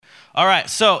All right,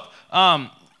 so I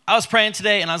was praying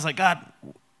today, and I was like, God,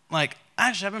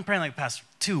 actually, I've been praying the past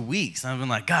 2 weeks. And I've been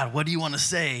like, God, what do you want to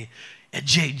say at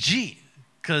JG?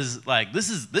 Because this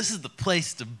is the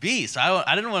place to be. So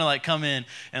I didn't want to come in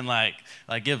and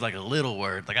give a little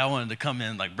word. I wanted to come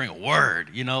in bring a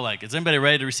word. Is anybody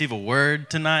ready to receive a word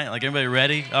tonight? Everybody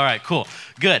ready? All right, cool,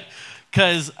 good.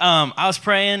 Because I was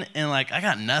praying and I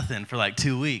got nothing for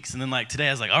 2 weeks. And then today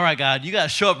I was like, all right, God, you got to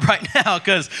show up right now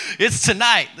because it's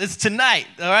tonight. It's tonight,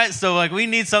 all right? So we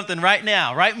need something right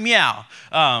now, right meow.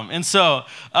 And so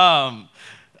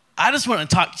I just want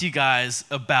to talk to you guys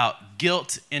about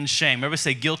guilt and shame. Everybody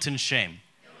say guilt and shame.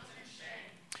 Guilt and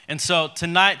shame. And so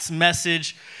tonight's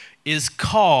message is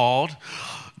called,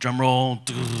 drum roll,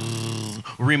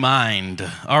 remind,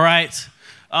 all right?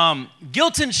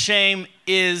 Guilt and shame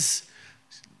is...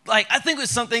 I think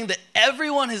it's something that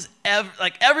everyone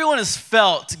has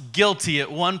felt guilty at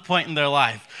one point in their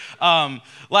life.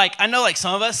 I know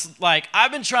some of us,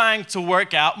 I've been trying to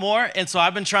work out more, and so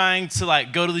I've been trying to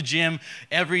go to the gym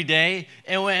every day.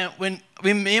 And when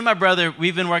me and my brother,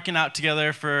 we've been working out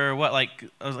together for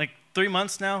 3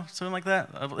 months now, something like that.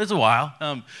 It's a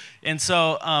while. And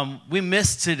so we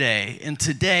missed today, and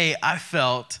today I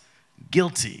felt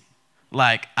guilty.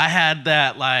 I had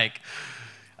that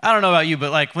I don't know about you,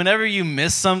 but whenever you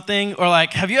miss something, or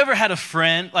have you ever had a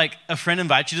friend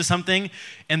invite you to something,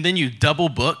 and then you double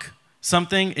book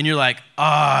something, and you're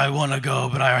I want to go,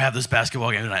 but I have this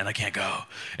basketball game tonight, and I can't go.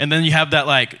 And then you have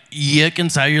that yick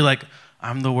inside, you're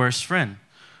I'm the worst friend.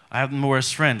 I'm the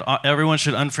worst friend. Everyone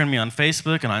should unfriend me on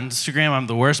Facebook and on Instagram. I'm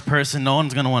the worst person. No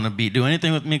one's going to want to do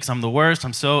anything with me because I'm the worst.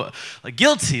 I'm so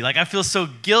guilty. I feel so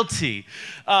guilty.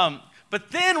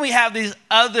 But then we have these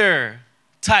other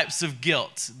types of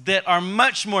guilt that are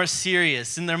much more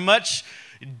serious and they're much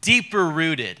deeper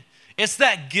rooted. It's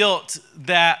that guilt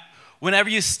that whenever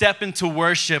you step into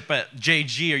worship at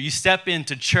JG or you step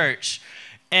into church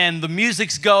and the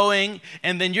music's going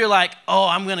and then you're oh,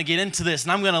 I'm going to get into this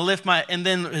and I'm going to lift and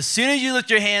then as soon as you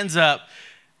lift your hands up,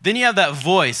 then you have that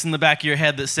voice in the back of your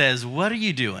head that says, what are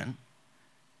you doing?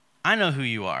 I know who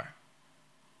you are.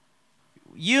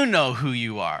 You know who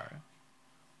you are.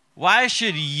 Why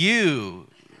should you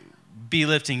be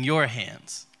lifting your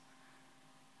hands?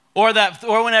 Or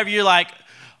whenever you're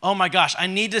oh my gosh, I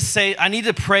need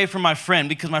to pray for my friend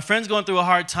because my friend's going through a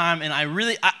hard time and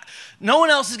no one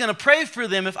else is going to pray for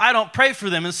them if I don't pray for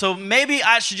them. And so maybe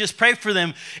I should just pray for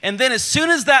them. And then as soon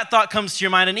as that thought comes to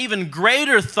your mind, an even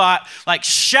greater thought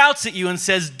shouts at you and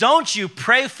says, don't you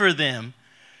pray for them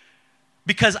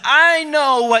because I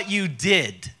know what you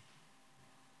did.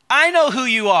 I know who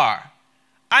you are.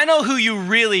 I know who you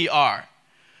really are.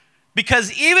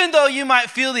 Because even though you might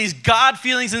feel these God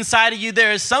feelings inside of you,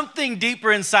 there is something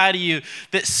deeper inside of you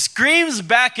that screams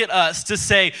back at us to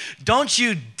say, don't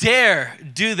you dare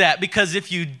do that. Because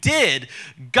if you did,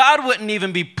 God wouldn't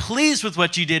even be pleased with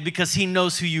what you did because he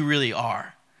knows who you really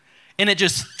are. And it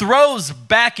just throws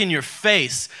back in your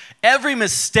face every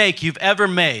mistake you've ever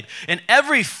made and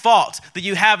every fault that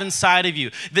you have inside of you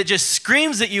that just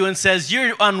screams at you and says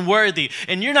you're unworthy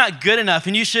and you're not good enough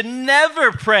and you should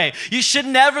never pray. You should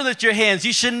never lift your hands.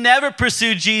 You should never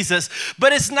pursue Jesus.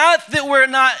 But it's not that we're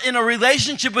not in a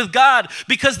relationship with God,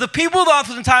 because the people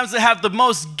oftentimes that have the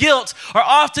most guilt are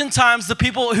oftentimes the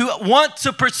people who want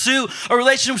to pursue a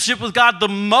relationship with God the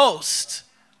most.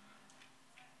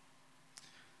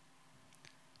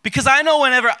 Because I know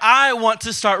whenever I want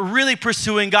to start really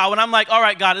pursuing God, when I'm all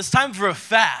right, God, it's time for a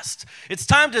fast. It's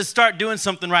time to start doing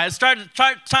something right. It's time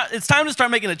to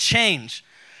start making a change.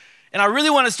 And I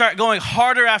really want to start going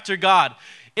harder after God.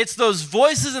 It's those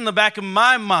voices in the back of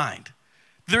my mind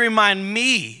that remind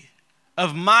me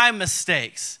of my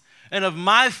mistakes and of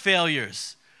my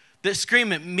failures that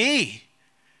scream at me.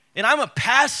 And I'm a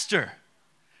pastor.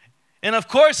 And of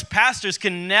course, pastors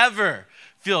can never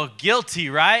feel guilty,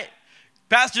 right?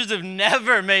 Pastors have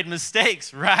never made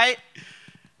mistakes, right?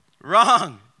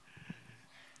 Wrong.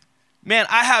 Man,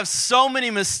 I have so many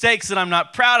mistakes that I'm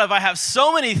not proud of. I have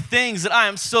so many things that I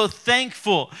am so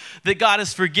thankful that God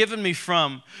has forgiven me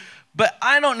from. But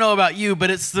I don't know about you, but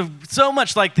it's so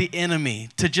much like the enemy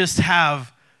to just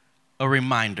have a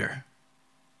reminder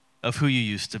of who you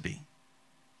used to be.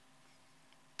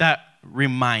 That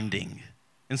reminding.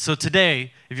 And so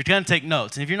today, if you're going to take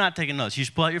notes, and if you're not taking notes, you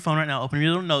should pull out your phone right now, open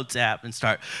your little notes app, and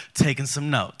start taking some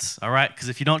notes, all right? Because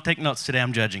if you don't take notes today,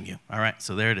 I'm judging you, all right?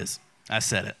 So there it is. I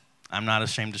said it. I'm not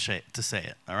ashamed to say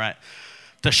it, all right?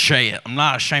 To say it. I'm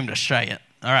not ashamed to say it,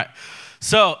 all right?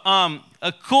 So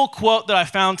a cool quote that I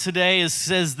found today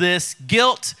says this: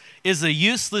 guilt is a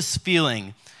useless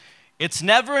feeling. It's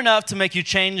never enough to make you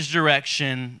change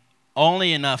direction,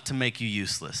 only enough to make you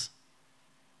useless.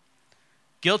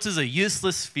 Guilt is a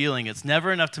useless feeling. It's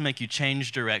never enough to make you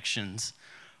change directions,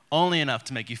 only enough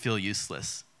to make you feel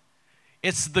useless.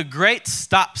 It's the great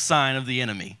stop sign of the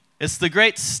enemy. It's the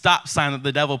great stop sign that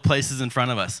the devil places in front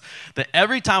of us. That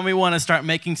every time we want to start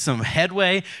making some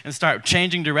headway and start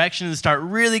changing direction and start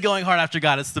really going hard after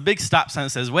God, it's the big stop sign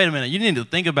that says, wait a minute, you need to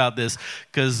think about this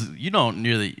because you don't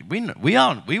nearly,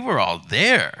 we were all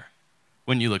there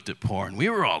when you looked at porn. We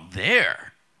were all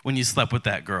there when you slept with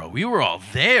that girl. We were all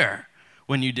there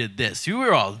when you did this. We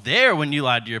were all there when you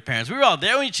lied to your parents. We were all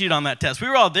there when you cheated on that test. We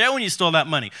were all there when you stole that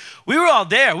money. We were all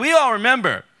there. We all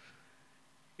remember.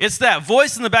 It's that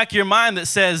voice in the back of your mind that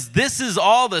says, this is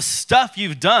all the stuff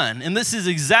you've done, and this is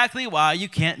exactly why you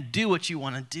can't do what you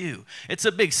want to do. It's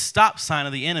a big stop sign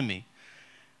of the enemy.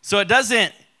 So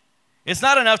it's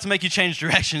not enough to make you change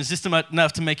direction. It's just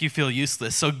enough to make you feel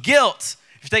useless. So guilt,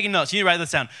 if you're taking notes, you need to write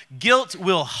this down. Guilt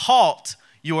will halt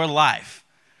your life.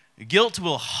 Guilt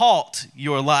will halt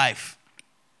your life.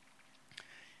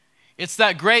 It's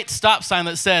that great stop sign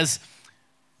that says,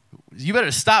 you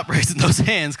better stop raising those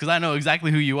hands because I know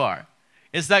exactly who you are.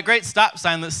 It's that great stop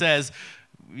sign that says,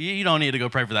 you don't need to go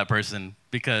pray for that person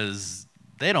because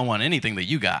they don't want anything that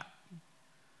you got.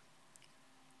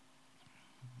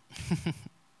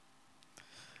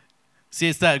 See,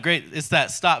 it's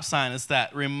that stop sign, it's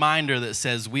that reminder that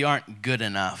says we aren't good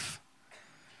enough.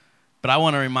 But I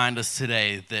want to remind us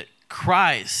today that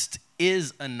Christ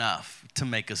is enough to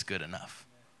make us good enough.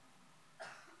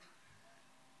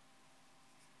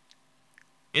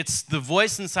 It's the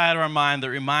voice inside of our mind that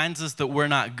reminds us that we're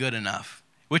not good enough,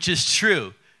 which is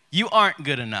true. You aren't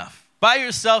good enough. By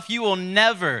yourself, you will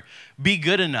never be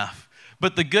good enough.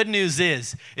 But the good news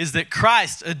is that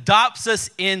Christ adopts us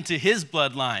into his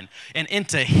bloodline and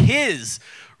into his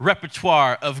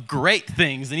repertoire of great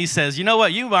things. And he says, you know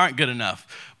what? You aren't good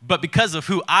enough. But because of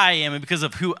who I am and because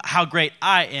of how great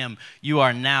I am, you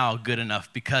are now good enough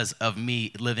because of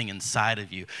me living inside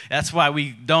of you. That's why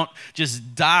we don't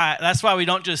just die. That's why we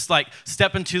don't just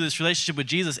step into this relationship with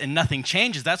Jesus and nothing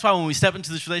changes. That's why when we step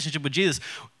into this relationship with Jesus,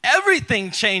 everything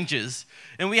changes.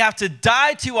 And we have to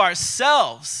die to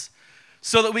ourselves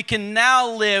so that we can now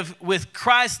live with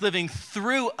Christ living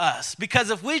through us. Because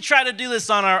if we try to do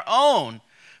this on our own,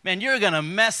 man, you're going to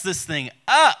mess this thing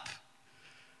up.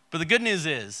 But the good news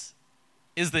is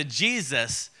that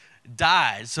Jesus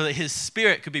died so that his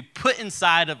spirit could be put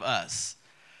inside of us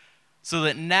so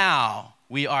that now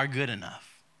we are good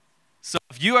enough. So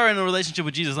if you are in a relationship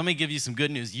with Jesus, let me give you some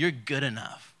good news. You're good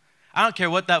enough. I don't care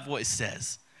what that voice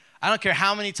says. I don't care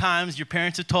how many times your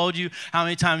parents have told you, how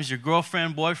many times your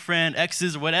girlfriend, boyfriend,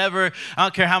 exes, or whatever. I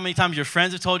don't care how many times your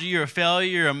friends have told you you're a failure,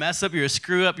 you're a mess up, you're a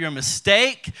screw up, you're a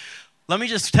mistake. Let me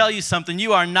just tell you something.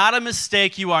 You are not a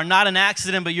mistake. You are not an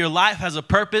accident, but your life has a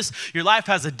purpose. Your life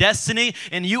has a destiny,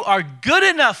 and you are good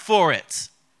enough for it.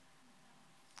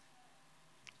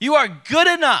 You are good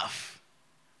enough.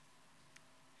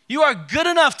 You are good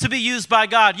enough to be used by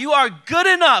God. You are good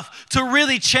enough to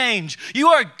really change. You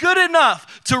are good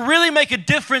enough to really make a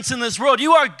difference in this world.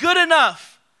 You are good enough.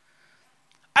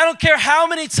 I don't care how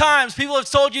many times people have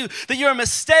told you that you're a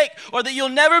mistake or that you'll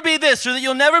never be this or that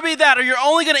you'll never be that or you're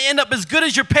only going to end up as good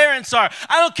as your parents are.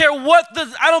 I don't care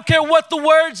what the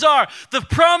words are. The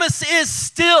promise is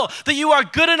still that you are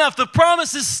good enough. The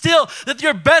promise is still that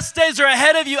your best days are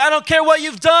ahead of you. I don't care what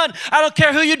you've done. I don't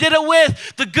care who you did it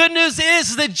with. The good news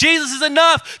is that Jesus is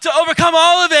enough to overcome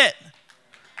all of it.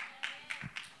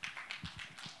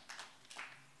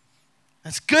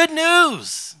 That's good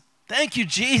news. Thank you,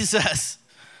 Jesus.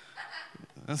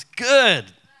 That's good.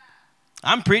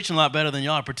 I'm preaching a lot better than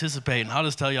y'all are participating. I'll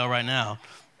just tell y'all right now.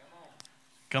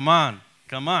 Come on.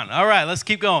 All right, let's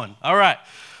keep going. All right.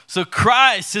 So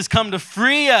Christ has come to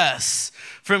free us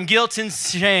from guilt and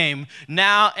shame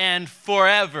now and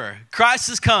forever. Christ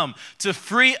has come to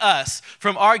free us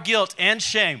from our guilt and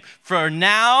shame for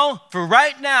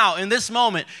right now, in this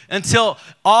moment, until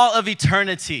all of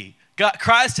eternity.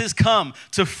 Christ has come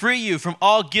to free you from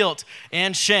all guilt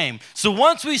and shame. So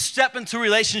once we step into a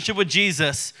relationship with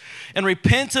Jesus and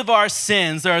repent of our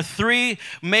sins, there are three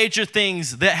major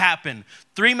things that happen.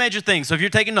 Three major things. So if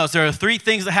you're taking notes, there are three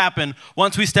things that happen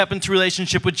once we step into a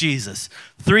relationship with Jesus.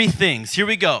 Three things. Here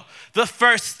we go. The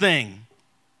first thing.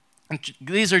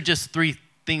 These are just three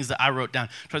things that I wrote down.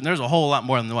 There's a whole lot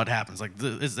more than what happens.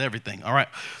 This is everything. All right.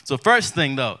 So first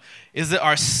thing, though, is that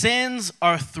our sins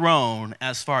are thrown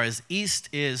as far as east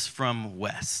is from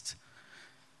west.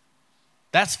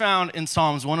 That's found in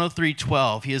Psalms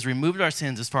 103:12. He has removed our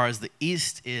sins as far as the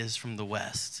east is from the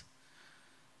west.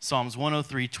 Psalms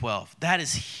 103:12. That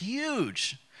is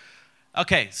huge.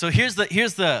 Okay, so here's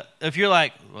the if you're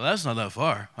like, well, that's not that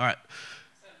far. All right.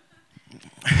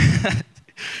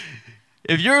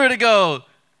 If you were to go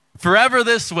forever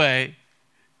this way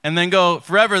and then go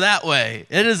forever that way,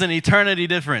 it is an eternity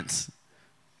difference.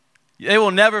 They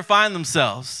will never find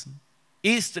themselves.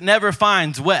 East never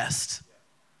finds west.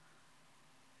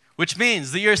 Which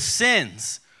means that your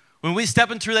sins, when we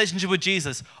step into relationship with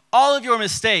Jesus, all of your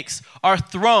mistakes are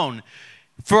thrown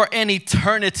for an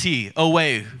eternity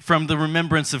away from the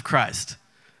remembrance of Christ.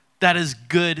 That is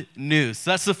good news.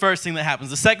 That's the first thing that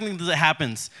happens. The second thing that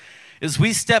happens is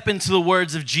we step into the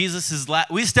words of Jesus'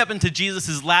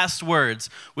 last words,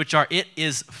 which are, "It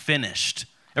is finished."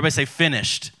 Everybody say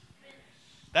finished.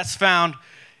 That's found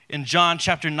in John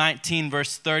chapter 19,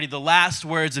 verse 30. The last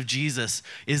words of Jesus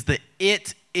is that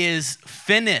it is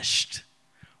finished.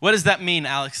 What does that mean,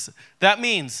 Alex? That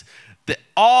means that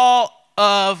all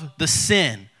of the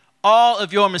sin, all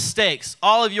of your mistakes,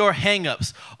 all of your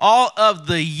hang-ups, all of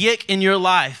the yick in your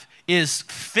life is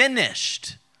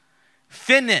finished.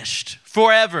 Finished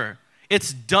forever.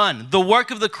 It's done. The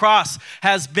work of the cross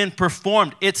has been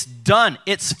performed. It's done.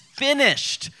 It's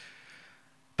finished.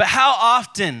 But how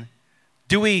often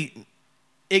do we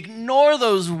ignore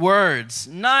those words,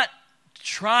 not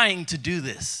trying to do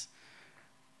this?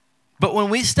 But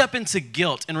when we step into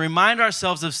guilt and remind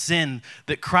ourselves of sin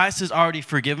that Christ has already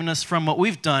forgiven us from, what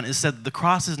we've done is said, the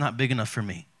cross is not big enough for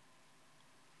me.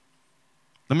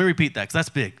 Let me repeat that, because that's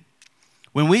big.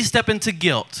 When we step into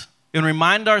guilt and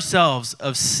remind ourselves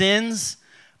of sins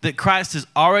that Christ has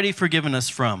already forgiven us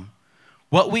from,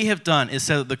 what we have done is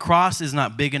said that the cross is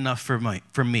not big enough for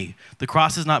me. The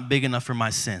cross is not big enough for my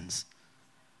sins.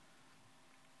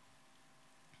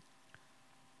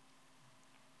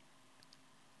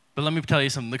 But let me tell you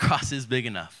something, the cross is big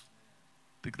enough.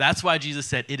 That's why Jesus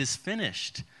said, "It is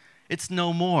finished." It's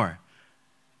no more.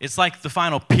 It's like the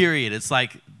final period. It's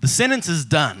like the sentence is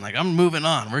done. Like, I'm moving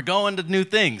on. We're going to new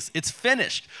things. It's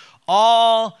finished.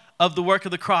 All of the work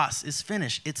of the cross is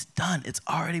finished. It's done. It's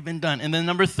already been done. And then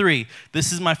number 3,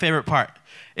 this is my favorite part,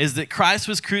 is that Christ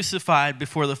was crucified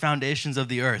before the foundations of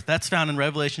the earth. That's found in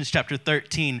Revelation chapter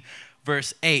 13,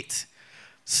 verse 8.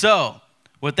 So,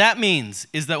 what that means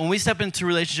is that when we step into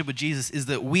relationship with Jesus is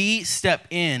that we step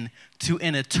in to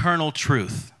an eternal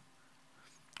truth.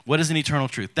 What is an eternal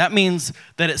truth? That means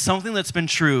that it's something that's been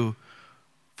true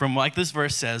from, like this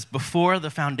verse says, before the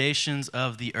foundations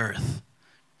of the earth.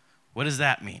 What does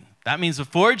that mean? That means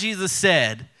before Jesus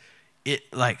said,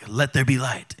 let there be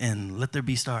light and let there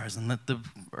be stars and let the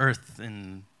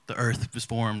earth was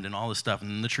formed and all this stuff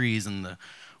and the trees and the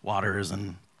waters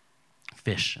and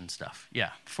fish and stuff.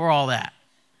 Yeah, before all that.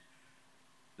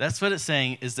 That's what it's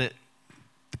saying, is that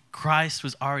Christ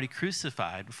was already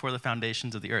crucified before the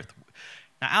foundations of the earth.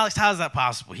 Now, Alex, how is that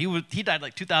possible? He died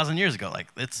like 2,000 years ago. Like,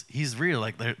 he's real.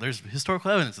 Like, there's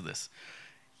historical evidence of this.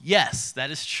 Yes,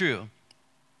 that is true.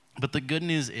 But the good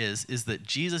news is that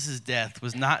Jesus' death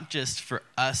was not just for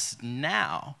us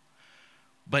now,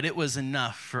 but it was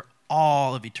enough for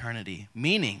all of eternity,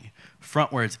 meaning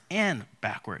frontwards and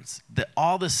backwards, that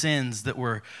all the sins that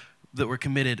were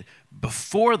committed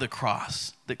before the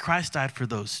cross, that Christ died for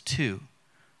those too,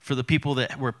 for the people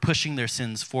that were pushing their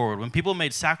sins forward. When people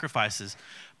made sacrifices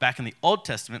back in the Old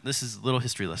Testament, this is a little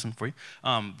history lesson for you.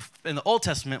 In the Old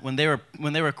Testament, when they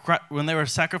were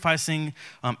sacrificing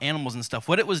animals and stuff,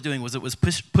 what it was doing was it was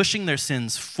pushing their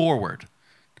sins forward.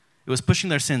 It was pushing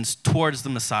their sins towards the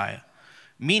Messiah,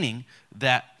 meaning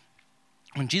that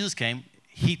when Jesus came,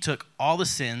 he took all the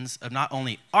sins of not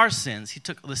only our sins, he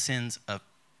took the sins of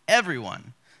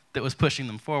everyone that was pushing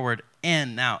them forward,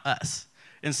 and now us.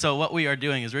 And so what we are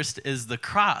doing is the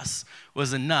cross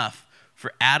was enough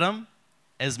for Adam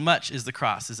as much as the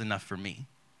cross is enough for me.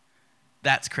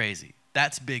 That's crazy.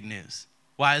 That's big news.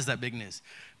 Why is that big news?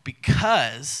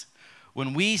 Because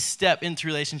when we step into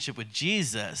relationship with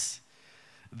Jesus,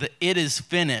 the "it is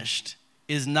finished"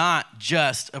 is not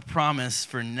just a promise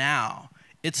for now.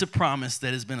 It's a promise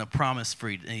that has been a promise for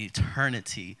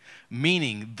eternity,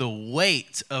 meaning the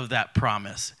weight of that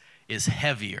promise is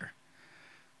heavier.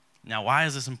 Now, why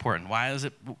is this important? Why is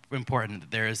it important that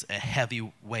there is a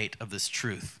heavy weight of this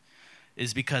truth?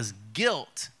 It's because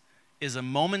guilt is a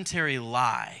momentary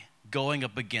lie going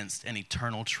up against an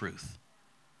eternal truth.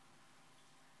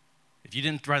 If you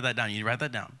didn't write that down, you need to write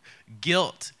that down.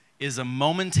 Guilt is a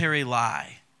momentary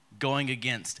lie going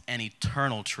against an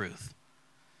eternal truth.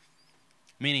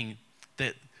 Meaning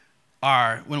that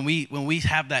when we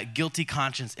have that guilty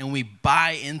conscience and we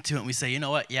buy into it and we say, you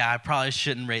know what, yeah, I probably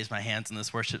shouldn't raise my hands in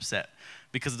this worship set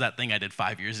because of that thing I did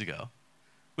 5 years ago,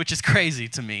 which is crazy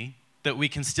to me that we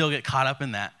can still get caught up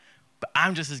in that. But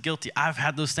I'm just as guilty. I've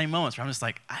had those same moments where I'm just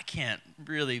like, I can't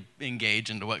really engage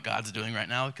into what God's doing right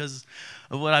now because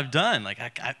of what I've done. Like,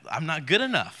 I'm not good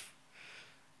enough.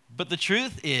 But the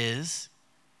truth is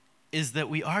that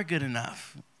we are good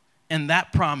enough. And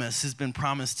that promise has been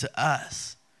promised to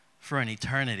us for an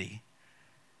eternity.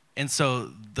 And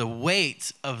so the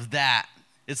weight of that,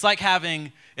 it's like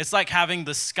having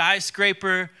the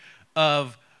skyscraper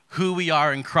of who we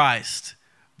are in Christ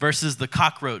versus the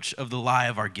cockroach of the lie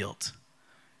of our guilt.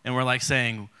 And we're like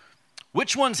saying,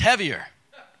 which one's heavier?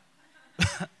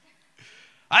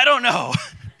 I don't know.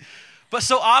 But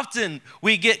so often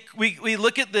we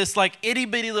look at this like itty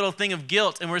bitty little thing of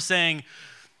guilt and we're saying,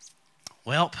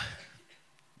 well,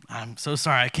 I'm so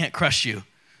sorry I can't crush you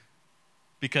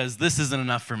because this isn't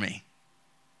enough for me.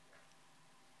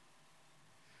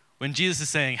 When Jesus is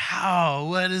saying, how?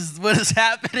 What is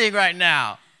happening right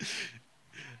now?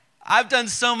 I've done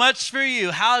so much for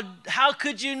you. How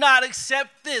could you not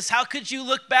accept this? How could you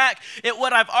look back at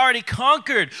what I've already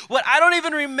conquered? What I don't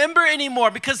even remember anymore,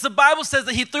 because the Bible says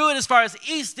that he threw it as far as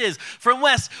east is from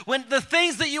west. When the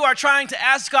things that you are trying to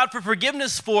ask God for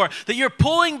forgiveness for, that you're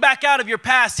pulling back out of your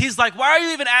past, he's like, why are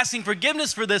you even asking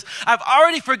forgiveness for this? I've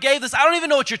already forgave this. I don't even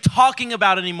know what you're talking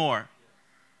about anymore.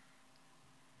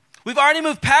 We've already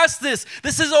moved past this.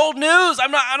 This is old news.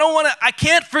 I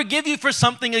can't forgive you for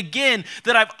something again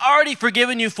that I've already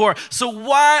forgiven you for. So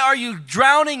why are you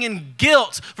drowning in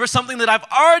guilt for something that I've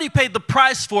already paid the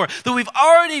price for,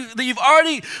 that you've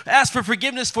already asked for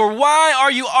forgiveness for? Why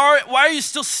are you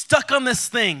still stuck on this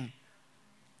thing?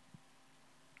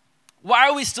 Why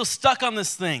are we still stuck on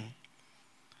this thing?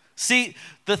 See,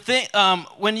 the thing,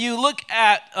 when you look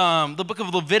at the book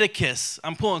of Leviticus,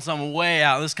 I'm pulling something way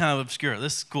out. This is kind of obscure.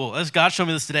 This is cool. God showed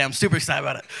me this today. I'm super excited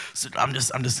about it. So I'm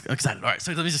just excited. All right,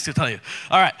 so let me just tell you.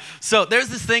 All right, so there's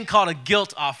this thing called a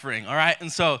guilt offering, all right?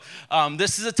 And so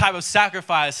this is a type of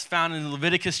sacrifice found in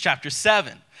Leviticus chapter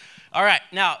 7. All right,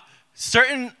 now,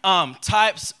 certain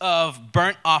types of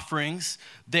burnt offerings,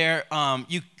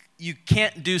 you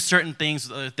can't do certain things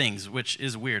with other things, which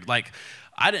is weird. Like,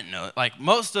 I didn't know it. Like,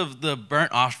 most of the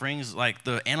burnt offerings, like,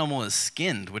 the animal is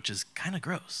skinned, which is kind of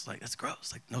gross. Like, that's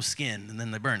gross. Like, no skin, and then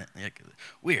they burn it. Like,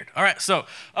 weird. All right, so,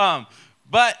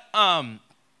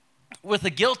 with a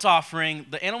guilt offering,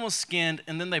 the animal's skinned,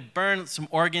 and then they burn some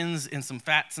organs and some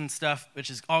fats and stuff, which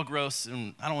is all gross,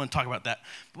 and I don't want to talk about that.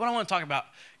 But what I want to talk about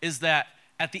is that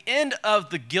at the end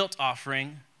of the guilt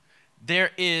offering,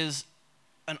 there is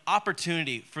an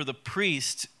opportunity for the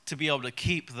priest to be able to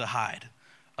keep the hide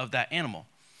of that animal.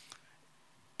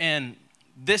 And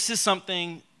this is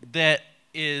something that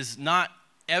is not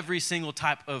every single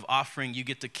type of offering you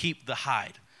get to keep the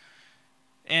hide.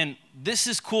 And this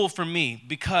is cool for me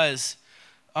because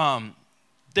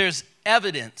there's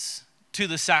evidence to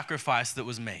the sacrifice that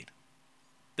was made.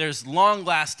 There's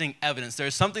long-lasting evidence.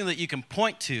 There's something that you can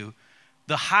point to,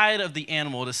 the hide of the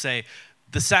animal, to say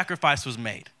the sacrifice was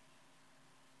made.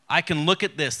 I can look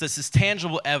at this. This is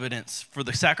tangible evidence for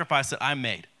the sacrifice that I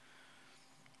made.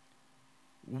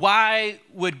 Why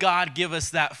would God give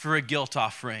us that for a guilt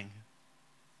offering?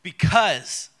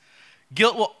 Because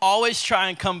guilt will always try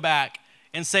and come back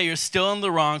and say you're still in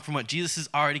the wrong from what Jesus has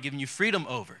already given you freedom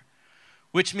over.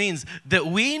 Which means that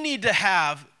we need to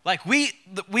have,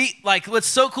 what's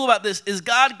so cool about this is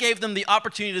God gave them the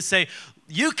opportunity to say,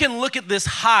 you can look at this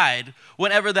hide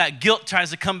whenever that guilt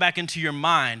tries to come back into your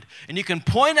mind, and you can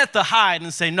point at the hide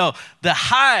and say, no, the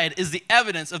hide is the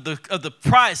evidence of the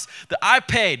price that I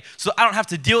paid, so I don't have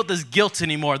to deal with this guilt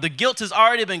anymore. The guilt has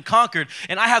already been conquered,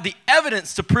 and I have the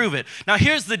evidence to prove it. Now,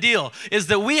 here's the deal, is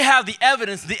that we have the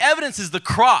evidence. The evidence is the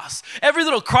cross. Every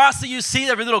little cross that you see,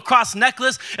 every little cross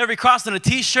necklace, every cross on a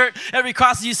t-shirt, every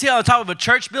cross that you see on the top of a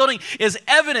church building is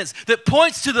evidence that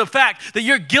points to the fact that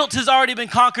your guilt has already been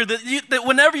conquered, that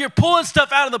whenever you're pulling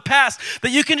stuff out of the past,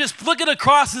 that you can just look at a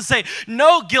cross and say,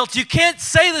 no, guilt, you can't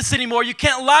say this anymore. You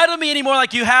can't lie to me anymore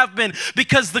like you have been,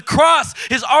 because the cross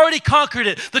has already conquered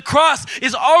it. The cross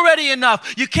is already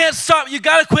enough. You can't stop. You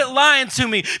got to quit lying to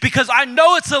me, because I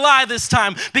know it's a lie this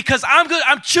time, because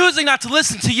I'm choosing not to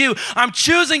listen to you. I'm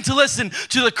choosing to listen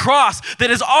to the cross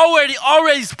that is already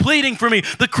pleading for me.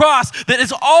 The cross that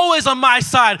is always on my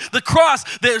side. The cross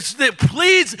that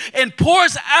pleads and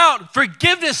pours out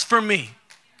forgiveness for me.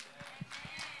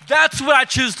 That's what I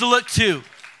choose to look to.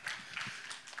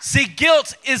 See,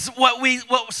 guilt is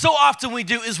what so often we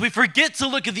do is we forget to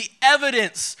look at the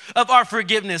evidence of our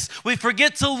forgiveness. We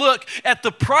forget to look at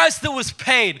the price that was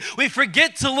paid. We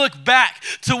forget to look back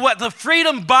to what the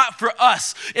freedom bought for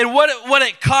us and what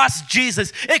it cost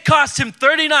Jesus. It cost him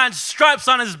 39 stripes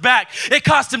on his back. It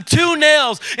cost him 2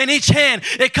 nails in each hand.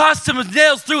 It cost him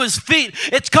nails through his feet.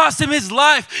 It cost him his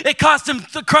life. It cost him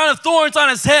the crown of thorns on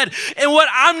his head. And what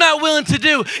I'm not willing to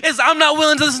do is I'm not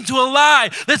willing to listen to a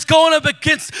lie that's going up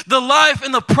against the life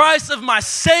and the price of my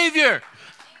Savior.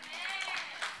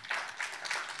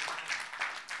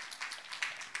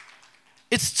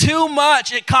 It's too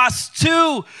much. It costs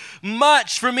too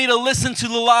much for me to listen to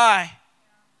the lie.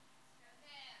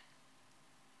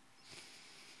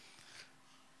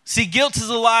 See, guilt is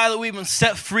a lie that we've been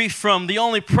set free from. The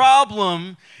only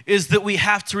problem is that we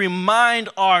have to remind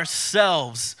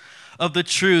ourselves of the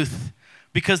truth,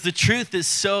 because the truth is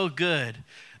so good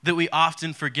that we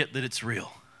often forget that it's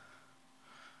real.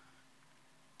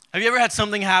 Have you ever had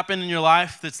something happen in your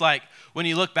life that's like, when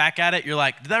you look back at it, you're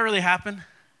like, did that really happen?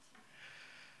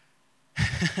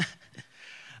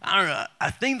 I don't know.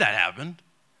 I think that happened.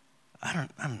 I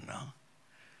don't know.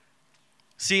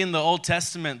 See, in the Old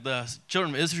Testament, the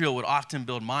children of Israel would often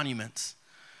build monuments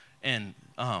and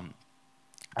out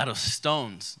of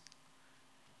stones.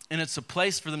 And it's a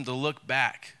place for them to look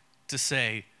back to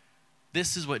say,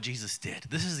 this is what Jesus did.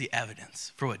 This is the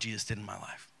evidence for what Jesus did in my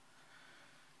life.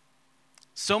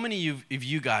 So many of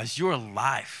you guys, your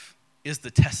life is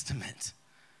the testament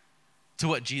to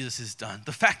what Jesus has done.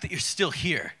 The fact that you're still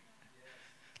here.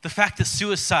 The fact that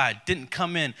suicide didn't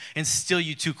come in and steal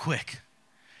you too quick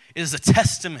is a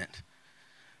testament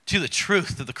to the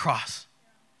truth of the cross.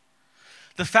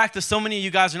 The fact that so many of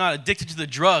you guys are not addicted to the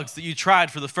drugs that you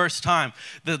tried for the first time,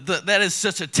 that is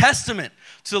such a testament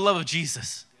to the love of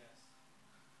Jesus.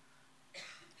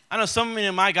 I know so many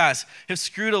of my guys have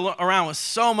screwed around with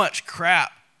so much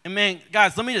crap. And man,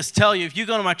 guys, let me just tell you, if you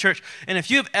go to my church, and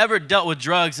if you've ever dealt with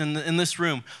drugs in this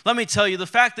room, let me tell you, the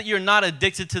fact that you're not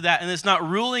addicted to that and it's not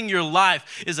ruling your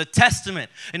life is a testament.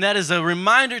 And that is a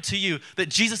reminder to you that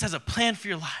Jesus has a plan for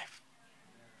your life.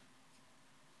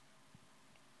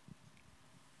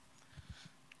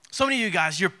 So many of you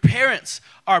guys, your parents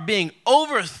are being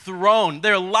overthrown.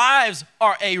 Their lives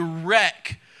are a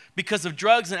wreck because of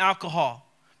drugs and alcohol,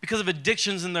 because of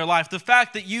addictions in their life. The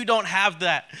fact that you don't have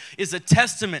that is a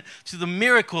testament to the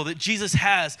miracle that Jesus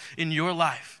has in your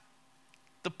life,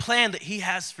 the plan that he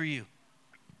has for you.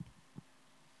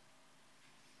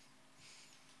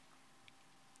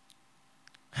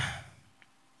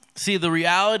 See, the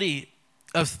reality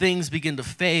of things begin to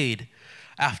fade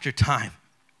after time.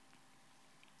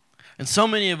 And so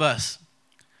many of us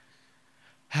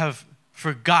have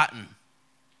forgotten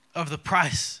of the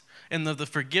price and of the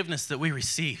forgiveness that we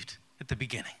received at the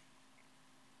beginning.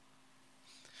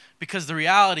 Because the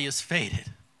reality is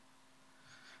faded.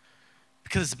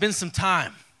 Because it's been some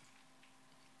time.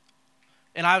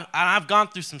 And I've gone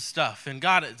through some stuff. And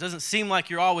God, it doesn't seem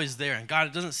like you're always there. And God,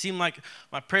 it doesn't seem like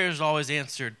my prayers are always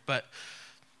answered. But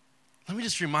let me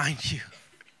just remind you.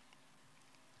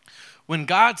 When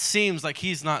God seems like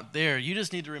he's not there, you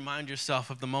just need to remind yourself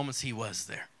of the moments he was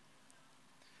there.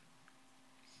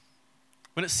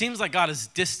 When it seems like God is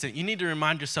distant, you need to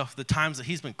remind yourself of the times that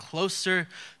he's been closer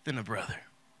than a brother.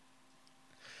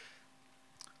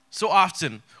 So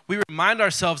often, we remind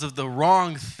ourselves of the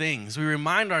wrong things. We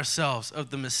remind ourselves of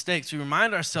the mistakes. We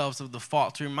remind ourselves of the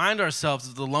faults. We remind ourselves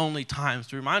of the lonely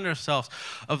times. We remind ourselves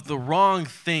of the wrong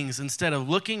things instead of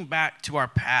looking back to our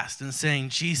past and saying,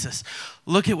 Jesus,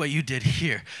 look at what you did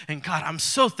here. And God, I'm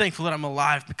so thankful that I'm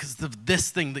alive because of this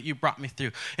thing that you brought me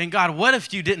through. And God, what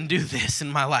if you didn't do this in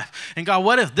my life? And God,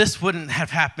 what if this wouldn't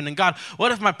have happened? And God,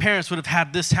 what if my parents would have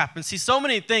had this happen? See, so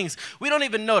many things we don't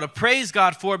even know to praise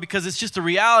God for because it's just a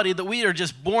reality that we are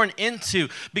just born into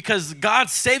because God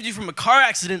saved you from a car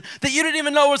accident that you didn't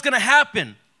even know was going to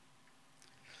happen.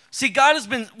 See, God has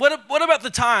been, what about the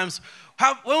times,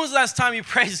 when was the last time you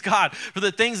praised God for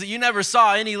the things that you never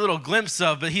saw any little glimpse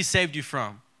of, but he saved you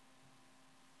from?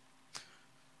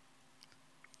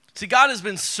 See, God has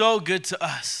been so good to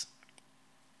us.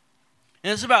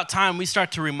 And it's about time we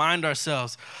start to remind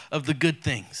ourselves of the good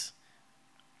things.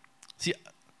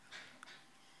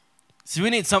 See, we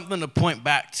need something to point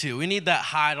back to. We need that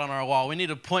hide on our wall. We need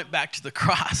to point back to the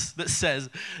cross that says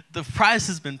the price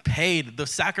has been paid. The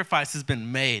sacrifice has been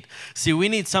made. See, we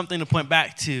need something to point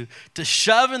back to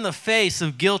shove in the face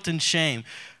of guilt and shame,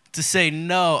 to say,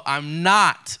 no, I'm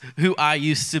not who I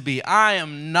used to be. I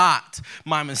am not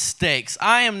my mistakes.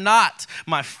 I am not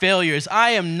my failures. I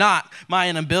am not my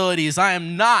inabilities. I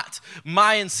am not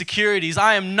my insecurities.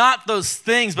 I am not those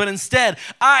things, but instead,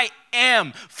 I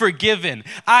am forgiven.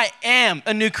 I am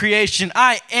a new creation.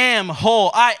 I am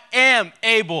whole. I am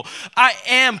able. I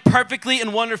am perfectly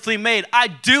and wonderfully made. I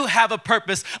do have a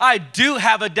purpose. I do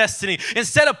have a destiny.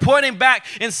 Instead of pointing back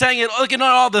and saying, looking at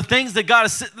all the things that God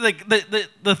is,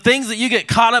 the things that you get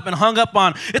caught up and hung up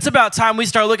on, it's about time we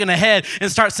start looking ahead and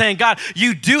start saying, God,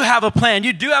 you do have a plan.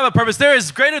 You do have a purpose. There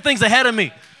is greater things ahead of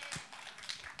me.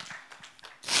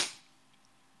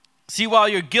 See, while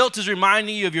your guilt is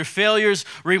reminding you of your failures,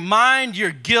 remind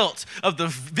your guilt of the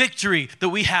victory that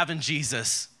we have in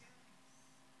Jesus.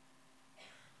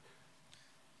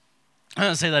 I'm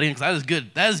going to say that again because that is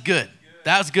good. That is good.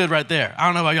 That's good right there. I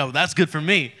don't know about y'all, but that's good for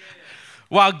me.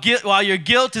 While your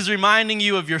guilt is reminding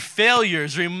you of your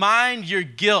failures, remind your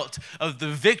guilt of the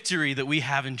victory that we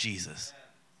have in Jesus.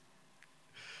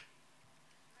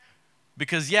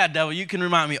 Because yeah, devil, you can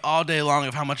remind me all day long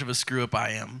of how much of a screw up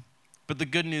I am. But the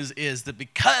good news is that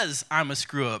because I'm a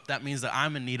screw up, that means that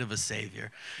I'm in need of a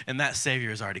Savior. And that Savior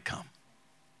has already come.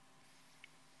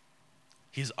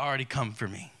 He's already come for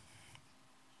me.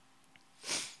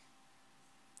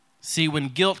 See, when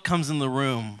guilt comes in the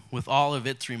room with all of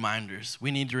its reminders,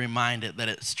 we need to remind it that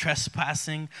it's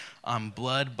trespassing on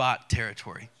blood-bought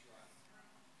territory.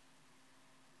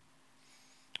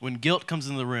 When guilt comes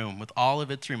in the room with all of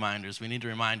its reminders, we need to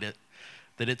remind it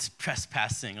that it's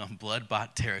trespassing on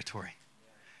blood-bought territory.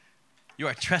 You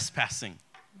are trespassing.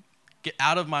 Get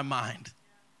out of my mind.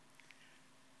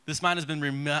 This mind has been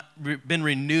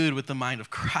renewed with the mind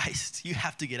of Christ. You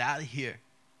have to get out of here.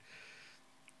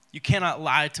 You cannot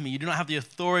lie to me. You do not have the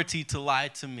authority to lie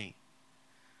to me.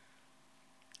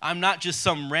 I'm not just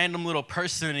some random little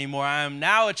person anymore. I am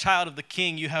now a child of the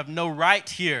King. You have no right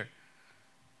here.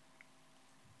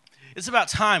 It's about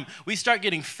time we start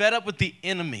getting fed up with the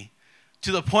enemy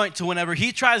to the point to whenever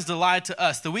he tries to lie to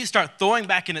us, that we start throwing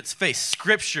back in its face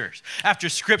scriptures after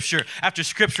scripture after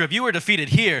scripture. If you were defeated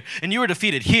here, and you were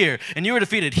defeated here, and you were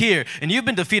defeated here, and you've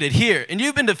been defeated here, and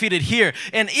you've been defeated here,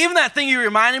 and even that thing you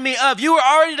reminded me of, you were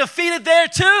already defeated there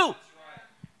too.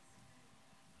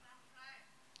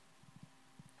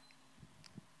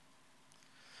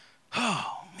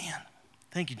 Oh, man.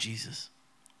 Thank you, Jesus.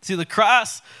 See, the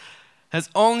cross has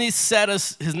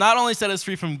not only set us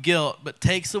free from guilt, but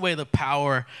takes away the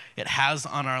power it has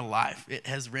on our life. It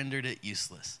has rendered it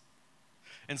useless.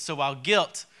 And so while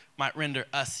guilt might render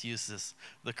us useless,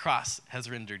 the cross has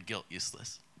rendered guilt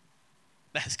useless.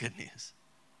 That is good news.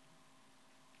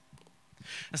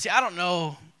 And see, I don't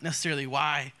know necessarily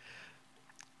why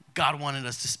God wanted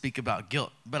us to speak about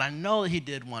guilt, but I know that he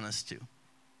did want us to.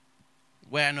 The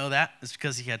way I know that is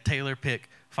because he had Taylor pick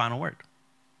Final Word.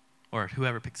 Or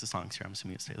whoever picks the songs here. I'm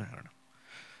assuming it's Taylor. I don't know.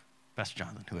 Pastor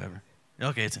Jonathan, whoever.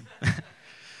 Okay, it's him.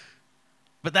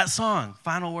 But that song,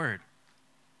 Final Word,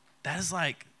 that is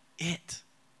like it.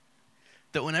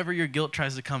 That whenever your guilt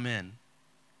tries to come in,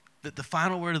 that the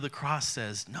final word of the cross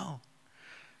says, no.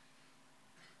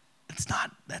 That's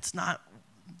not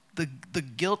the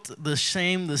guilt, the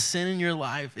shame, the sin in your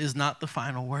life is not the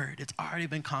final word. It's already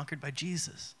been conquered by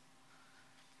Jesus.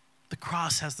 The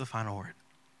cross has the final word.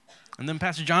 And then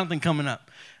Pastor Jonathan coming up,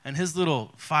 and his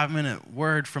little 5-minute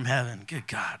word from heaven. Good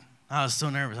God. I was so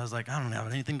nervous. I was like, I don't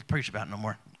have anything to preach about no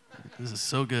more. This is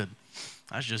so good.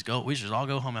 I should just go. We should all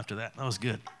go home after that. That was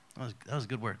good. That was a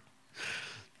good word.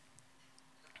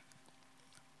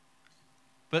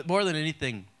 But more than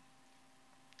anything,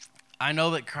 I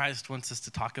know that Christ wants us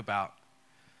to talk about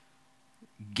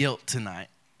guilt tonight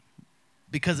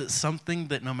because it's something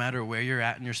that no matter where you're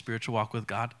at in your spiritual walk with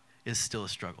God is still a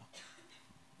struggle.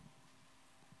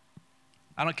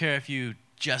 I don't care if you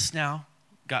just now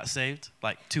got saved,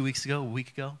 like 2 weeks ago, a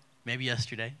week ago, maybe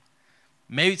yesterday.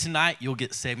 Maybe tonight you'll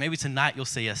get saved. Maybe tonight you'll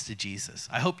say yes to Jesus.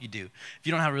 I hope you do. If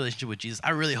you don't have a relationship with Jesus,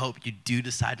 I really hope you do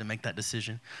decide to make that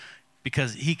decision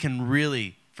because he can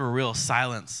really, for real,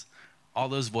 silence all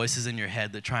those voices in your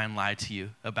head that try and lie to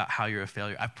you about how you're a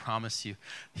failure. I promise you,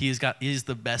 he is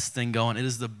the best thing going. It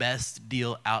is the best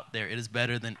deal out there. It is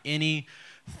better than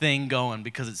anything going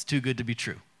because it's too good to be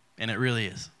true, and it really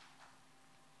is.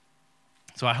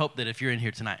 So I hope that if you're in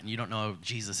here tonight and you don't know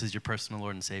Jesus is your personal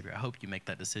Lord and Savior, I hope you make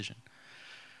that decision.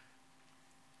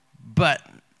 But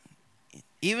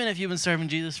even if you've been serving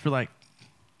Jesus for like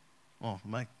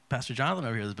Pastor Jonathan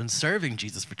over here has been serving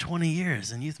Jesus for 20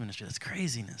 years in youth ministry, that's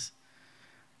craziness.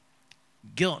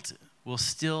 Guilt will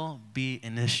still be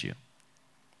an issue.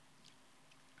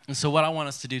 And so what I want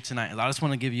us to do tonight is I just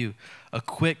want to give you a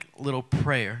quick little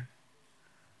prayer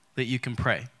that you can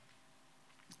pray.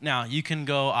 Now, you can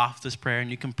go off this prayer and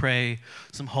you can pray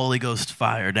some Holy Ghost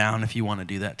fire down if you want to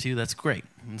do that too. That's great.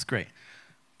 That's great.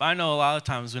 But I know a lot of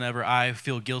times whenever I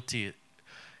feel guilty,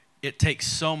 it takes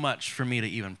so much for me to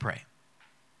even pray.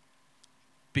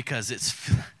 Because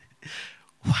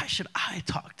why should I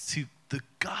talk to the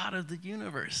God of the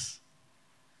universe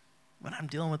when I'm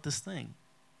dealing with this thing?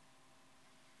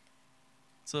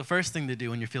 So the first thing to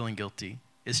do when you're feeling guilty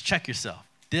is check yourself.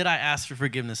 Did I ask for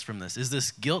forgiveness from this? Is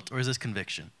this guilt or is this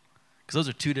conviction? Because those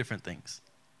are two different things.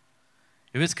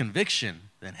 If it's conviction,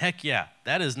 then heck yeah,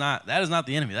 that is not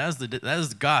the enemy. That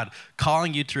is God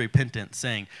calling you to repentance,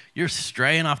 saying you're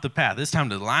straying off the path. It's time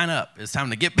to line up. It's time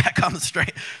to get back on the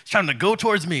straight. It's time to go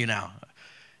towards me now.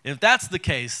 If that's the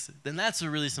case, then that's a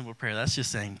really simple prayer. That's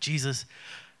just saying, Jesus,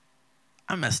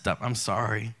 I messed up. I'm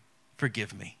sorry.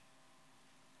 Forgive me.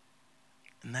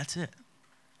 And that's it.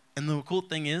 And the cool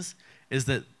thing is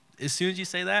that as soon as you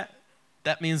say that,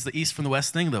 that means the east from the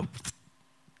west thing, though,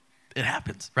 it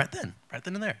happens right then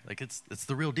and there. Like it's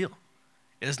the real deal.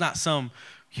 It's not some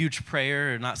huge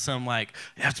prayer or not some like,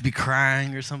 you have to be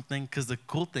crying or something. Because the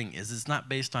cool thing is it's not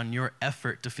based on your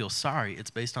effort to feel sorry. It's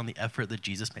based on the effort that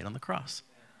Jesus made on the cross.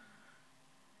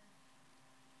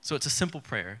 So it's a simple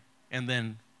prayer. And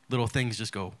then little things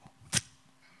just go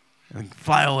and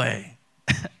fly away.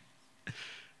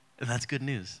 And that's good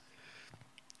news.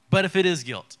 But if it is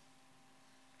guilt,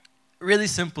 really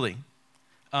simply,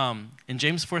 in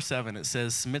James 4:7, it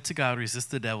says, submit to God,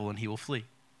 resist the devil, and he will flee.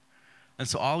 And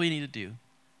so all we need to do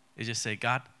is just say,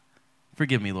 God,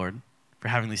 forgive me, Lord, for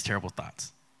having these terrible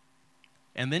thoughts.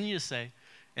 And then you just say,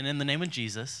 and in the name of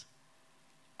Jesus,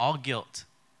 all guilt,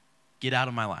 get out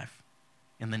of my life.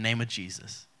 In the name of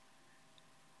Jesus.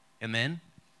 And then,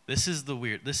 this is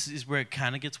where it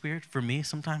kind of gets weird for me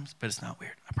sometimes, but it's not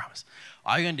weird, I promise.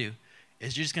 All you're going to do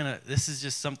is this is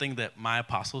just something that my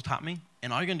apostle taught me,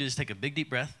 and all you're going to do is take a big deep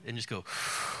breath and just go,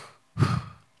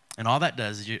 and all that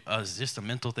does is just a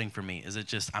mental thing for me,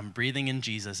 I'm breathing in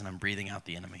Jesus and I'm breathing out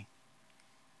the enemy.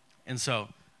 And so,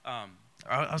 I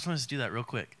just want us to do that real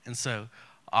quick. And so,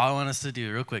 all I want us to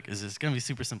do real quick is it's going to be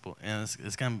super simple. And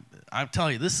I'm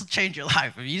telling you, this will change your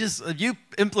life. If you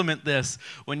implement this,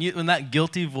 when that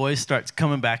guilty voice starts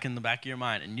coming back in the back of your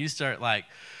mind and you start like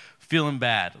feeling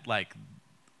bad, like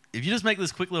if you just make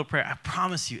this quick little prayer, I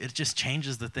promise you, it just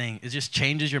changes the thing. It just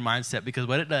changes your mindset, because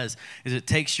what it does is it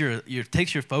takes your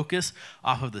focus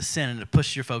off of the sin and it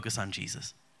pushes your focus on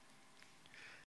Jesus.